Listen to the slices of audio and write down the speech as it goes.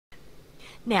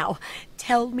Now,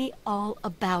 tell me all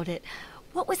about it.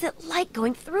 What was it like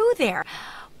going through there?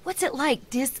 What's it like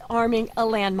disarming a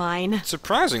landmine?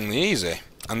 Surprisingly easy.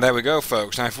 And there we go,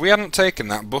 folks. Now, if we hadn't taken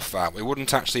that buff out, we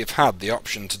wouldn't actually have had the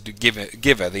option to give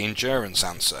her the endurance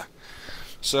answer.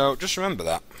 So, just remember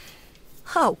that.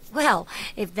 Oh, well,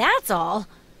 if that's all,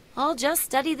 I'll just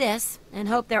study this and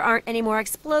hope there aren't any more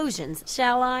explosions,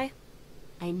 shall I?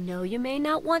 I know you may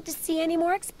not want to see any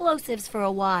more explosives for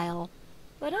a while,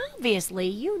 but obviously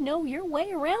you know your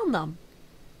way around them.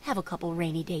 Have a couple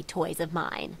rainy day toys of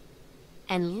mine.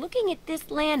 And looking at this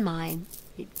landmine,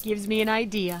 it gives me an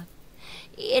idea.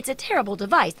 It's a terrible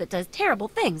device that does terrible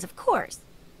things, of course,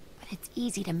 but it's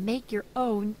easy to make your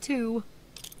own, too.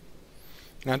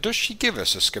 Now, does she give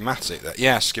us a schematic?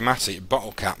 Yeah, schematic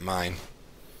bottle cap mine.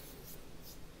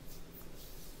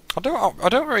 I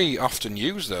don't very often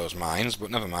use those mines,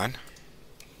 but never mind.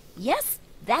 Yes,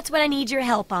 that's what I need your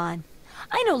help on.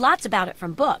 I know lots about it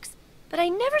from books, but I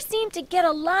never seem to get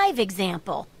a live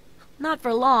example. Not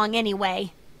for long,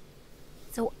 anyway.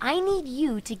 So I need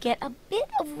you to get a bit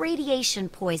of radiation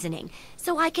poisoning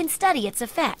so I can study its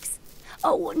effects.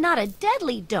 Oh, not a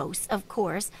deadly dose, of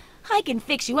course. I can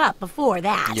fix you up before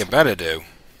that. You better do.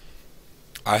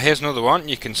 Here's another one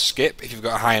you can skip if you've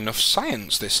got high enough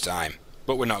science this time.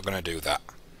 But we're not going to do that.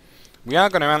 We are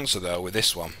going to answer, though, with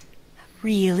this one.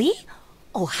 Really?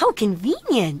 Oh, how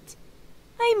convenient.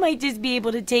 I might just be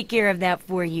able to take care of that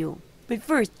for you. But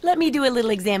first, let me do a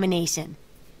little examination.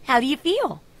 How do you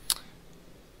feel?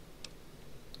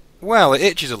 Well, it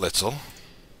itches a little.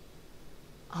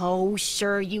 Oh,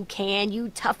 sure you can, you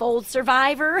tough old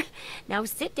survivor. Now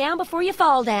sit down before you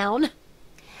fall down.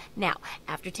 Now,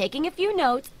 after taking a few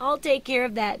notes, I'll take care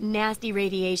of that nasty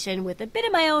radiation with a bit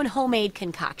of my own homemade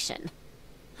concoction.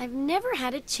 I've never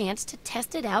had a chance to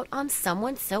test it out on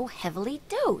someone so heavily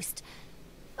dosed.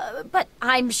 But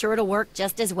I'm sure it'll work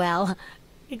just as well.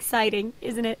 Exciting,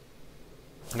 isn't it?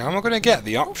 Now, am I going to get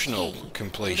the optional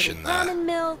completion there? Almond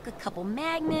milk, a couple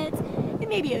magnets, and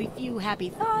maybe a few happy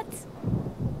thoughts.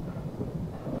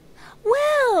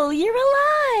 Well, you're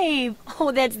alive!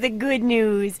 Oh, that's the good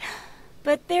news.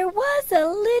 But there was a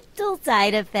little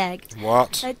side effect.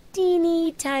 What? A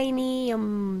teeny tiny,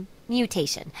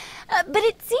 mutation. But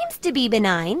it seems to be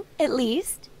benign, at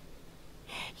least.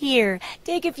 Here,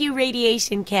 take a few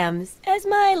radiation chems as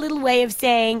my little way of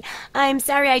saying, I'm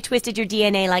sorry I twisted your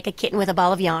DNA like a kitten with a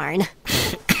ball of yarn.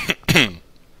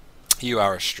 You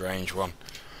are a strange one.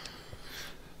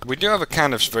 We do have a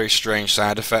kind of very strange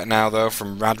side effect now, though,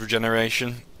 from rad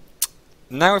regeneration.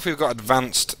 Now if we've got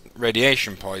advanced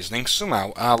radiation poisoning,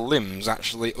 somehow our limbs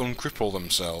actually uncripple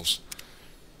themselves.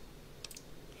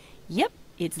 Yep,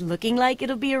 it's looking like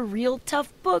it'll be a real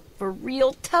tough book for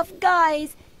real tough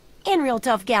guys. And real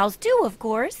tough gals too, of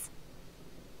course.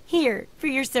 Here, for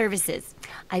your services.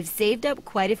 I've saved up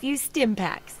quite a few stim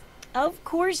packs. Of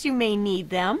course you may need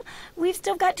them. We've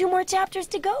still got 2 more chapters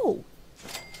to go.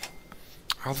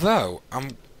 Although,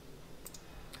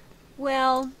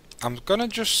 Well... I'm gonna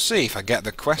just see if I get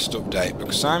the quest update,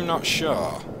 because I'm not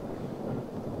sure.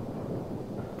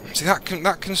 See,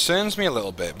 that concerns me a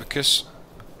little bit, because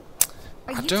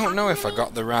I don't know if I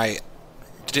got the right...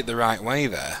 did it the right way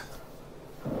there.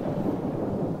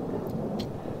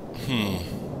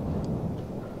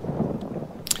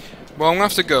 Well, I'm going to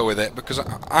have to go with it, because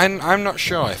I'm not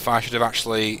sure if I should have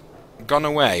actually gone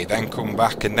away, then come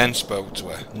back and then spoke to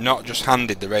her, not just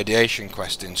handed the radiation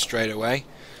quest in straight away.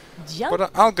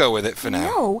 But I'll go with it for now.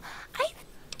 No,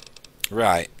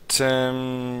 Right,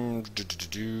 I'm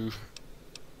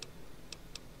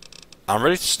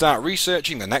ready to start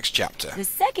researching the next chapter. The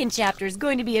second chapter is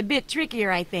going to be a bit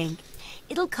trickier, I think.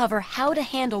 It'll cover how to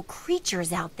handle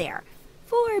creatures out there,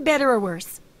 for better or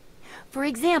worse. For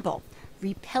example,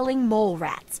 repelling mole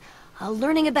rats,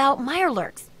 learning about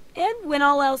mirelurks, and when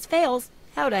all else fails,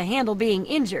 how to handle being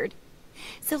injured.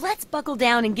 So let's buckle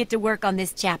down and get to work on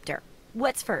this chapter.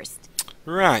 What's first?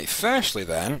 Right, firstly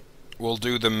then, we'll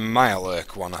do the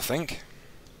mirelurk one, I think.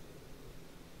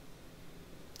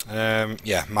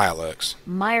 Yeah, mirelurks.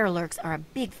 Mirelurks are a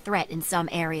big threat in some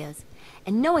areas,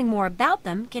 and knowing more about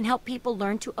them can help people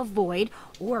learn to avoid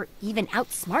or even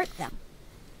outsmart them.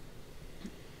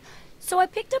 So I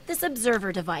picked up this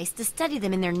observer device to study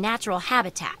them in their natural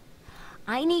habitat.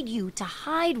 I need you to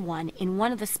hide one in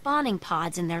one of the spawning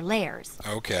pods in their lairs.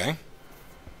 Okay.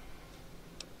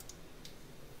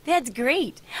 That's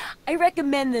great. I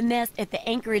recommend the nest at the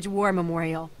Anchorage War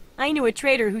Memorial. I knew a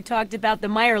trader who talked about the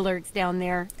mirelurks down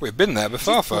there. We've been there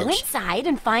before, Just folks. Go inside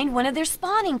and find one of their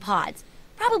spawning pods,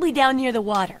 probably down near the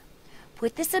water.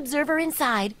 Put this observer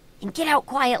inside and get out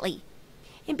quietly.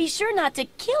 And be sure not to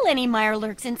kill any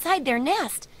mirelurks inside their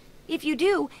nest. If you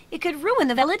do, it could ruin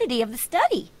the validity of the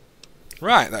study.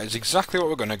 Right, that is exactly what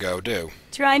we're going to go do.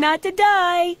 Try not to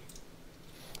die.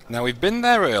 Now, we've been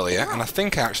there earlier, and I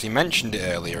think I actually mentioned it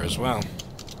earlier as well.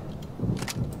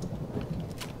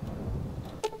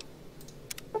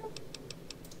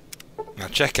 Now,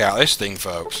 check out this thing,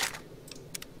 folks.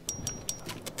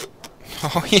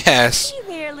 Oh, yes! Hey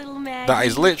there, little Maggie. That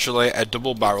is literally a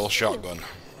double-barrel shotgun.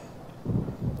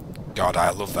 God,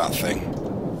 I love that thing.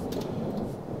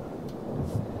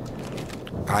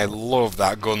 I love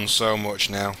that gun so much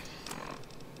now.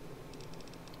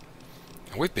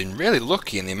 We've been really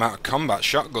lucky in the amount of combat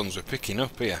shotguns we're picking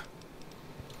up here.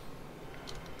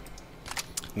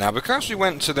 Now, because we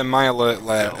went to the My Alert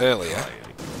lair earlier,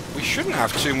 we shouldn't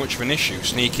have too much of an issue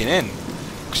sneaking in.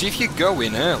 Because if you go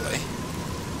in early...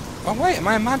 Oh wait, am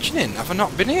I imagining? Have I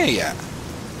not been here yet?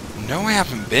 No, I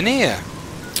haven't been here.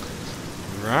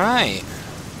 Right.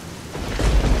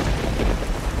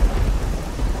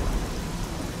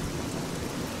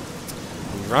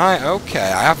 Right,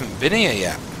 okay, I haven't been here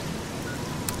yet.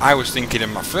 I was thinking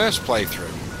in my first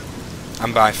playthrough.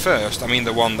 And by first, I mean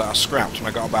the one that I scrapped when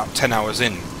I got about 10 hours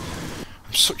in.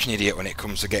 I'm such an idiot when it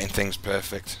comes to getting things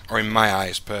perfect. Or in my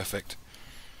eyes, perfect.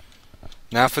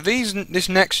 Now for this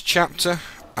next chapter,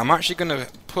 I'm actually going to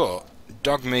put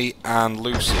Dogmeat and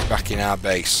Lucy back in our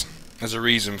base. There's a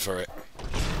reason for it.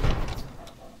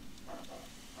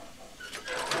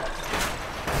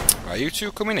 Right, you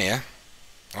two come in here.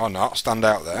 Or not, stand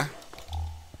out there.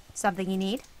 Something you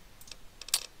need?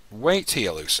 Wait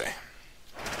here, Lucy.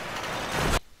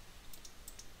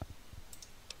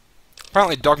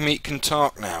 Apparently Dogmeat can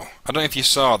talk now. I don't know if you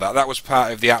saw that. That was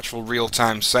part of the actual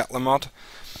real-time settler mod.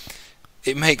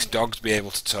 It makes dogs be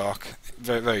able to talk.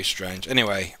 Very, very strange.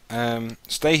 Anyway,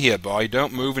 stay here, boy.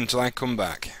 Don't move until I come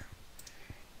back.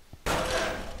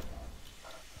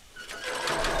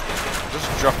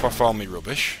 Just drop off all my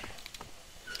rubbish.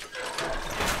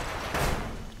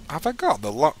 Have I got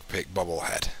the lockpick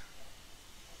bobblehead?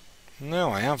 No,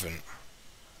 I haven't.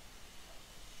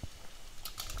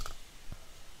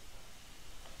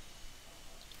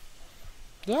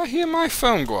 Did I hear my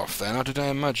phone go off then, or did I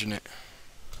imagine it?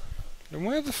 And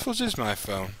where the fuzz is my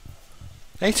phone?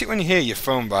 I hate it when you hear your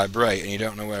phone vibrate and you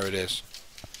don't know where it is.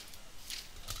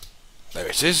 There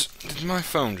it is. Did my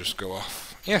phone just go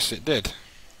off? Yes, it did.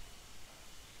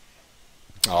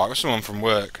 Oh, it was someone from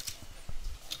work.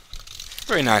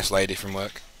 Very nice lady from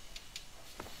work.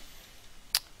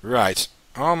 Right.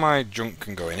 All my junk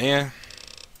can go in here.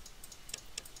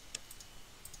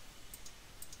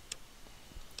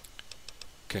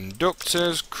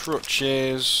 Conductors,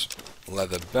 crutches,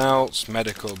 leather belts,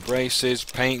 medical braces,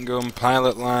 paint gun,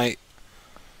 pilot light,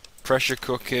 pressure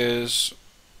cookers,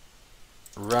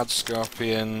 rad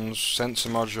scorpions, sensor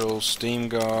modules, steam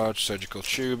guard, surgical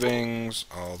tubings,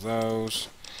 all those.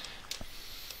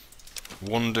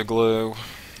 Wonder glue.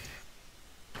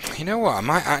 You know what, I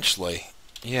might actually...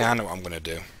 Yeah, I know what I'm going to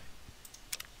do.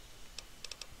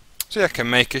 See, I can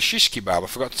make a shish kebab. I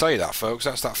forgot to tell you that, folks.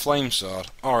 That's that flame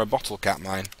sword. Or a bottle cap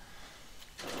mine.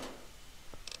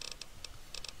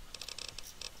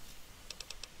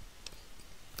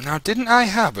 Now, didn't I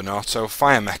have an auto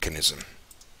fire mechanism?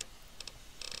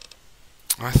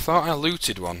 I thought I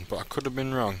looted one, but I could have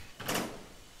been wrong.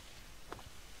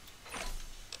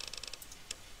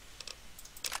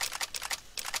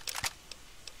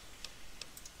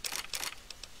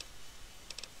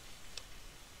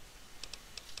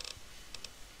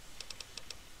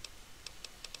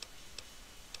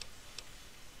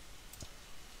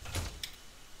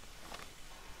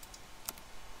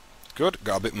 Good,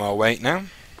 got a bit more weight now.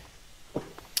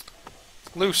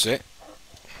 Lucy.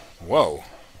 Whoa.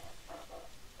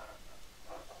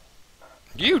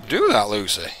 You do that,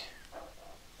 Lucy.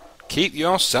 Keep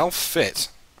yourself fit.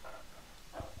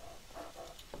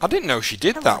 I didn't know she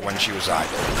did that when she was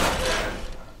idle.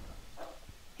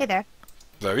 Hey there.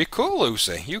 Very cool,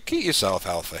 Lucy. You keep yourself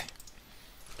healthy.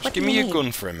 Just give me your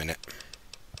gun for a minute.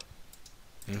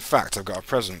 In fact, I've got a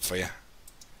present for you.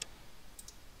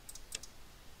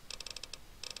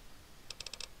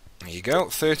 There you go,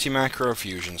 30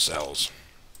 microfusion cells.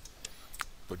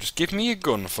 But just give me your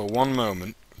gun for one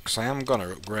moment, because I am gonna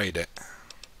upgrade it.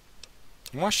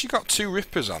 And why's she got 2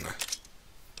 rippers on her?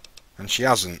 And she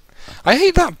hasn't. I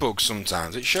hate that bug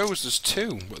sometimes. It shows there's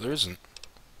 2, but there isn't.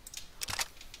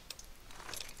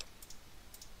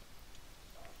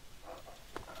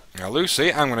 Now,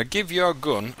 Lucy, I'm gonna give your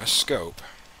gun a scope.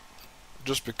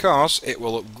 Just because it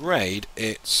will upgrade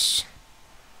its...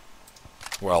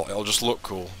 Well, it'll just look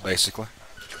cool, basically.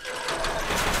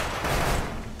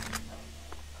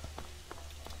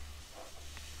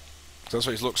 So that's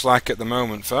what it looks like at the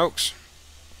moment, folks.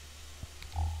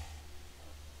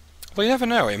 Well, you never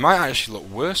know, it might actually look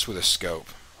worse with a scope.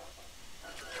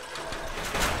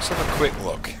 Let's have a quick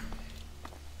look.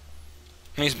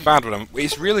 It's bad when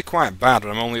it's really quite bad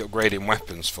when I'm only upgrading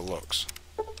weapons for looks.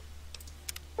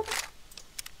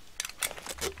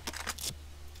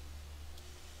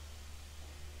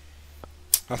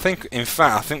 In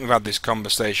fact, I think we've had this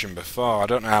conversation before. I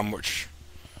don't know how much.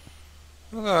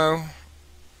 Although,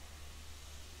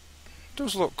 it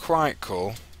does look quite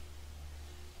cool.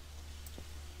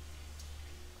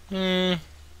 Don't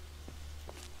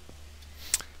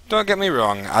get me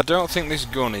wrong. I don't think this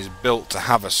gun is built to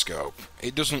have a scope.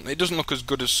 It doesn't look as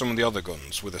good as some of the other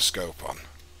guns with a scope on.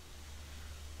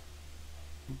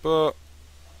 But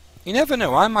you never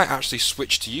know. I might actually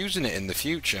switch to using it in the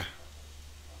future.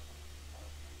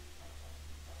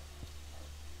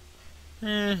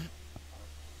 You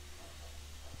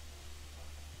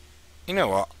know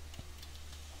what?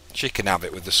 She can have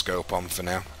it with the scope on for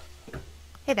now.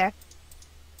 Hey there.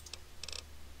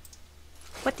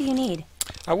 What do you need?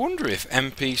 I wonder if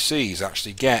NPCs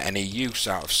actually get any use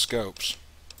out of scopes.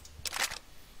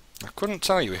 I couldn't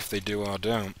tell you if they do or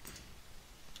don't.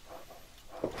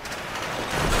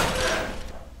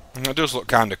 And that does look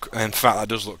kind of. In fact, that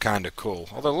does look kind of cool.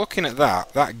 Although looking at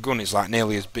that gun is like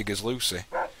nearly as big as Lucy.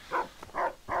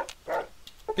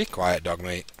 Be quiet, dog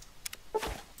meat.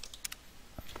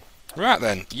 Right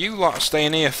then, you lot are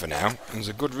staying here for now, and there's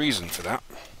a good reason for that.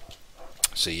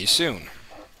 See you soon.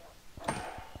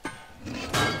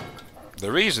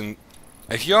 The reason,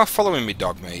 if you're following me,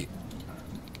 dog meat,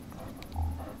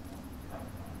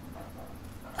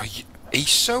 he's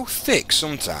so thick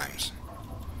sometimes.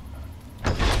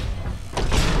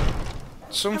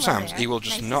 Sometimes he will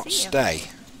just not stay.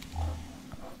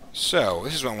 So,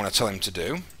 this is what I want to tell him to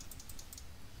do.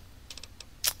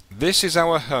 This is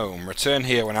our home. Return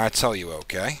here when I tell you,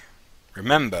 okay?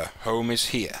 Remember, home is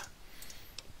here.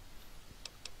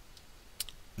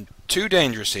 Too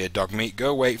dangerous here, dog meat.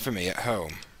 Go wait for me at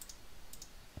home.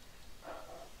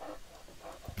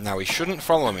 Now, he shouldn't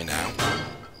follow me now.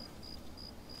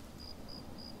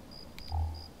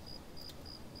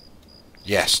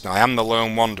 Yes, now I am the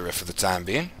lone wanderer for the time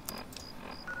being.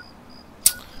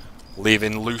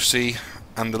 Leaving Lucy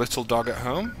and the little dog at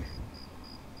home.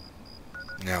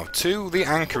 Now, to the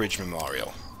Anchorage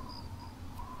Memorial.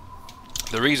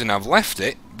 The reason I've left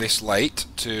it this late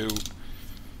to...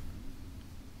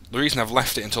 The reason I've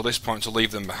left it until this point to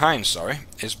leave them behind, sorry,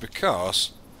 is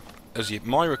because, as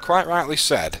Moira quite rightly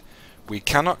said, we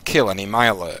cannot kill any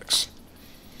Mirelurks.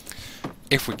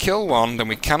 If we kill one, then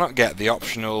we cannot get the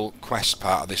optional quest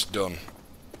part of this done.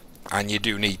 And you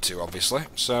do need to, obviously.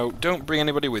 So, don't bring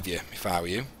anybody with you, if I were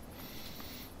you.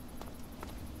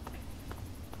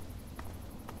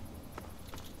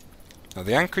 Now,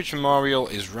 the Anchorage Memorial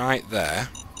is right there.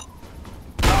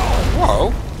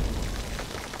 Whoa!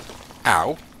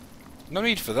 Ow! No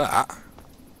need for that.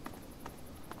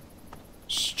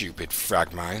 Stupid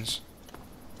frag mines.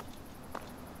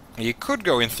 You could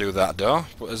go in through that door,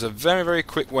 but there's a very, very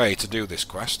quick way to do this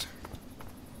quest.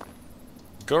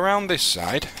 Go around this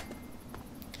side,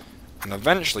 and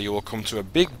eventually you will come to a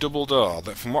big double door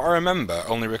that, from what I remember,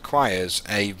 only requires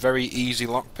a very easy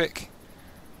lockpick.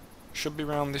 Should be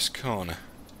round this corner.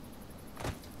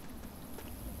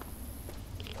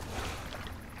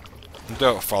 And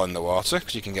don't fall in the water,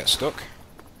 because you can get stuck.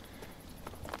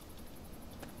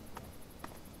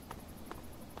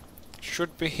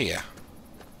 Should be here.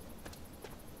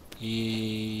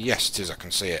 Yes, it is, I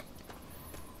can see it.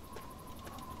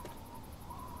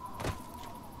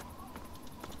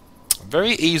 A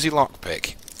very easy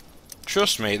lockpick.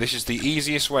 Trust me, this is the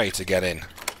easiest way to get in.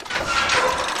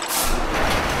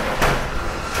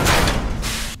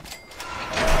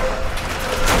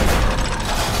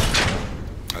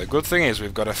 The good thing is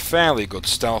we've got a fairly good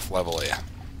stealth level here.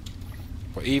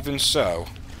 But even so...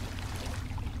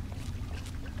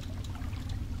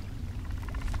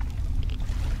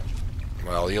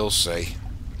 Well, you'll see.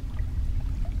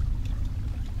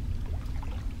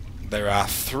 There are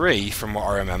 3, from what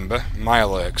I remember,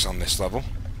 Mirelurks on this level.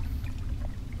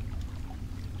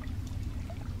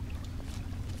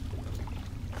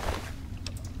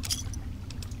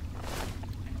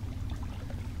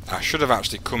 I should have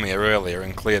actually come here earlier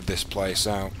and cleared this place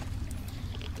out.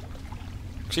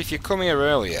 Because if you come here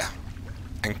earlier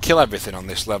and kill everything on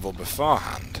this level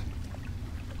beforehand,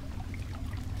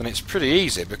 then it's pretty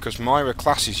easy, because Moira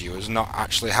classes you as not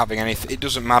actually having anything. It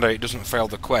doesn't matter, it doesn't fail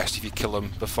the quest if you kill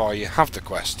them before you have the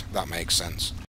quest, if that makes sense.